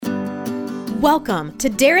Welcome to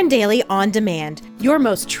Darren Daily On Demand, your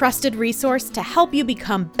most trusted resource to help you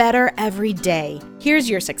become better every day. Here's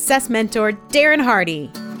your success mentor, Darren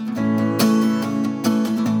Hardy.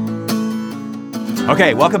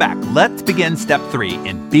 Okay, welcome back. Let's begin step 3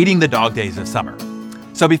 in beating the dog days of summer.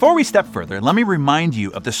 So before we step further, let me remind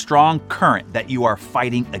you of the strong current that you are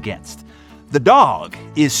fighting against. The dog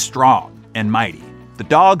is strong and mighty. The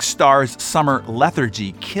dog star's summer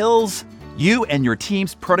lethargy kills you and your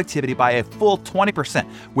team's productivity by a full 20%,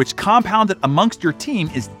 which compounded amongst your team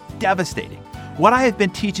is devastating. What I have been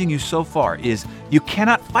teaching you so far is you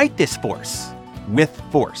cannot fight this force with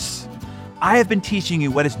force. I have been teaching you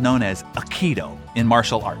what is known as Aikido in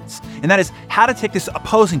martial arts, and that is how to take this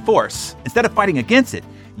opposing force, instead of fighting against it,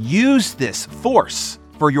 use this force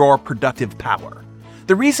for your productive power.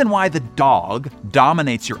 The reason why the dog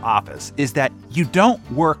dominates your office is that you don't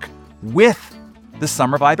work with the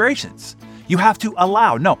summer vibrations. You have to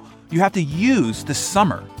you have to use the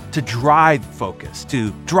summer to drive focus,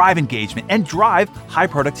 to drive engagement, and drive high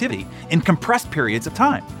productivity in compressed periods of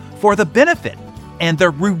time for the benefit and the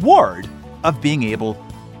reward of being able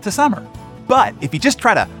to summer. But if you just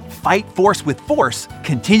try to fight force with force,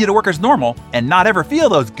 continue to work as normal, and not ever feel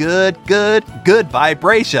those good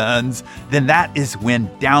vibrations, then that is when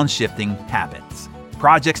downshifting happens.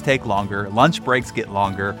 Projects take longer, lunch breaks get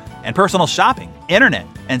longer, and personal shopping, internet,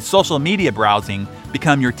 and social media browsing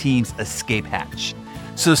become your team's escape hatch.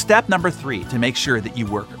 So step number 3 to make sure that you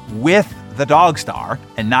work with the dog star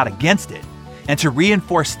and not against it, and to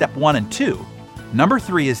reinforce step 1 and 2, number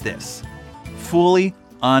 3 is this: fully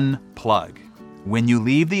unplug. When you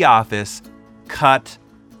leave the office, cut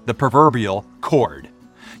the proverbial cord.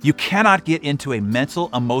 You cannot get into a mental,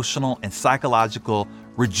 emotional, and psychological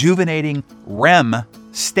rejuvenating REM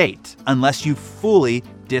state unless you fully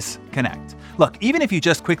disconnect. Look, even if you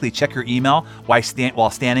just quickly check your email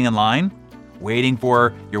while standing in line, waiting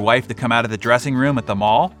for your wife to come out of the dressing room at the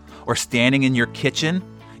mall, or standing in your kitchen,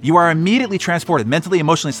 you are immediately transported mentally,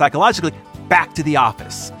 emotionally, psychologically back to the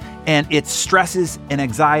office. And its stresses and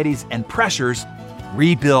anxieties and pressures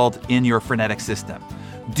rebuild in your frenetic system.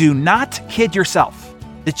 Do not kid yourself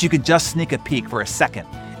that you can just sneak a peek for a second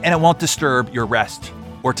and it won't disturb your rest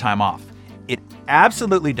or time off. It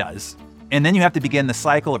absolutely does. And then you have to begin the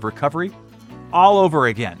cycle of recovery all over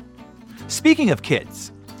again. Speaking of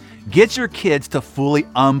kids, get your kids to fully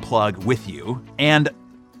unplug with you and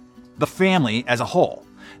the family as a whole.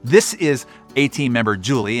 This is a team member,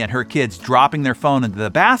 Julie, and her kids dropping their phone into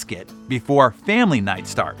the basket before family night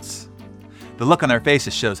starts. The look on their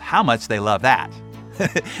faces shows how much they love that.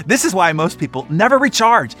 This is why most people never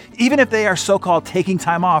recharge. Even if they are so-called taking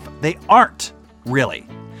time off, they aren't really.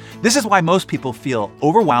 This is why most people feel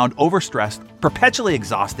overwhelmed, overstressed, perpetually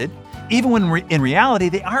exhausted, even when in reality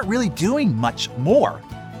they aren't really doing much more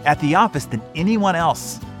at the office than anyone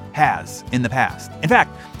else has in the past. In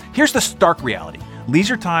fact, here's the stark reality.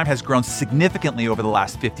 Leisure time has grown significantly over the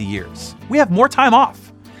last 50 years. We have more time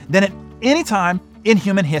off than at any time in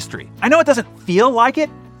human history. I know it doesn't feel like it,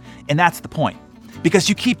 and that's the point. Because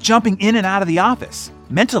you keep jumping in and out of the office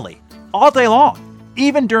mentally all day long,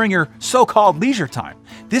 even during your so-called leisure time.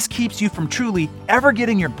 This keeps you from truly ever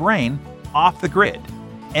getting your brain off the grid.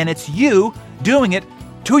 And it's you doing it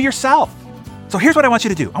to yourself. So here's what I want you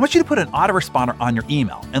to do. I want you to put an autoresponder on your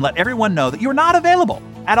email and let everyone know that you're not available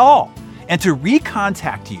at all, and to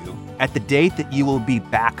recontact you at the date that you will be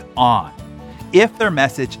back on, if their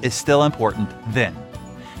message is still important then.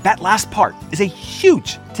 That last part is a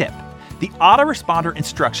huge tip. The autoresponder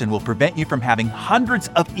instruction will prevent you from having hundreds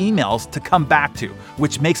of emails to come back to,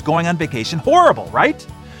 which makes going on vacation horrible, right?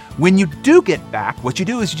 When you do get back, what you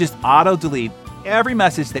do is you just auto-delete every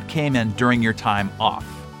message that came in during your time off,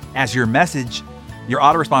 as your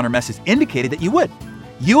autoresponder message indicated that you would.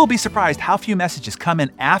 You will be surprised how few messages come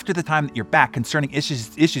in after the time that you're back concerning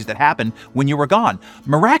issues that happened when you were gone.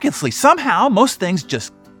 Miraculously, somehow, most things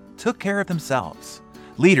just took care of themselves.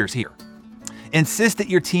 Leaders here, insist that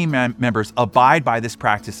your team members abide by this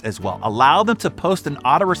practice as well. Allow them to post an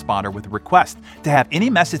autoresponder with a request to have any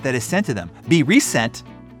message that is sent to them be resent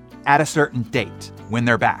at a certain date when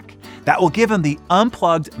they're back. That will give them the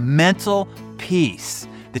unplugged mental peace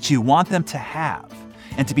that you want them to have,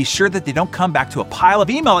 and to be sure that they don't come back to a pile of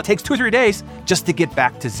email that takes 2 or 3 days just to get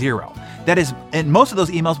back to zero. That is, and most of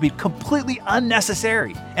those emails will be completely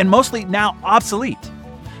unnecessary and mostly now obsolete,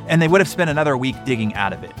 and they would have spent another week digging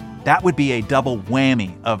out of it. That would be a double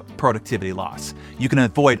whammy of productivity loss. You can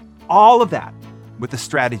avoid all of that with the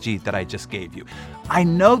strategy that I just gave you. I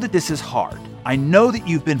know that this is hard. I know that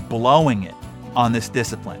you've been blowing it on this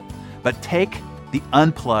discipline, but take the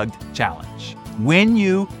unplugged challenge. When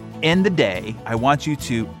you end the day, I want you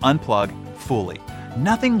to unplug fully.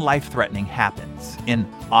 Nothing life-threatening happens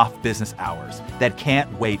in off-business hours that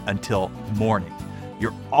can't wait until morning.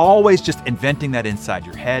 You're always just inventing that inside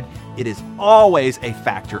your head. It is always a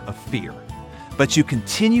factor of fear. But if you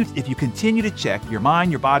continue to check, your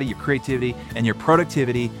mind, your body, your creativity, and your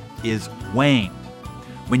productivity is waned.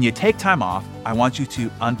 When you take time off, I want you to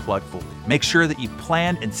unplug fully. Make sure that you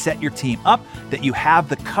plan and set your team up, that you have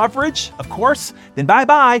the coverage, of course. Then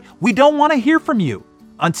bye-bye. We don't want to hear from you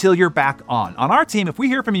until you're back on. On our team, if we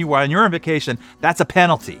hear from you while you're on vacation, that's a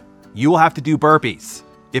penalty. You will have to do burpees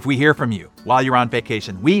if we hear from you while you're on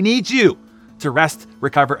vacation. We need you to rest,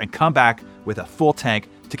 recover, and come back with a full tank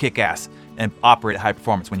to kick ass and operate at high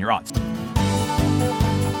performance when you're on.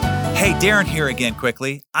 Hey, Darren here again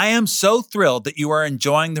quickly. I am so thrilled that you are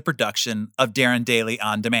enjoying the production of Darren Daily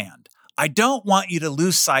On Demand. I don't want you to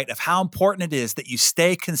lose sight of how important it is that you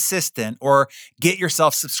stay consistent or get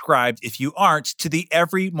yourself subscribed, if you aren't, to the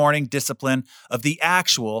every morning discipline of the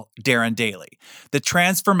actual Darren Daily. The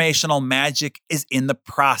transformational magic is in the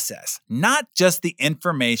process, not just the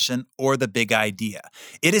information or the big idea.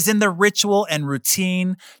 It is in the ritual and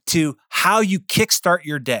routine to how you kickstart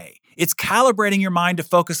your day. It's calibrating your mind to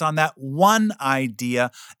focus on that one idea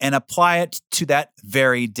and apply it to that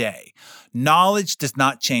very day. Knowledge does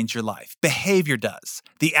not change your life. Behavior does.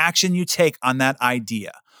 The action you take on that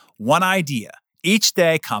idea, one idea, each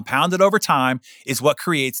day compounded over time, is what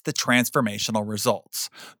creates the transformational results.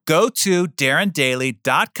 Go to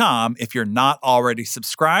darrendaily.com if you're not already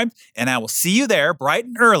subscribed, and I will see you there bright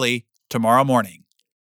and early tomorrow morning.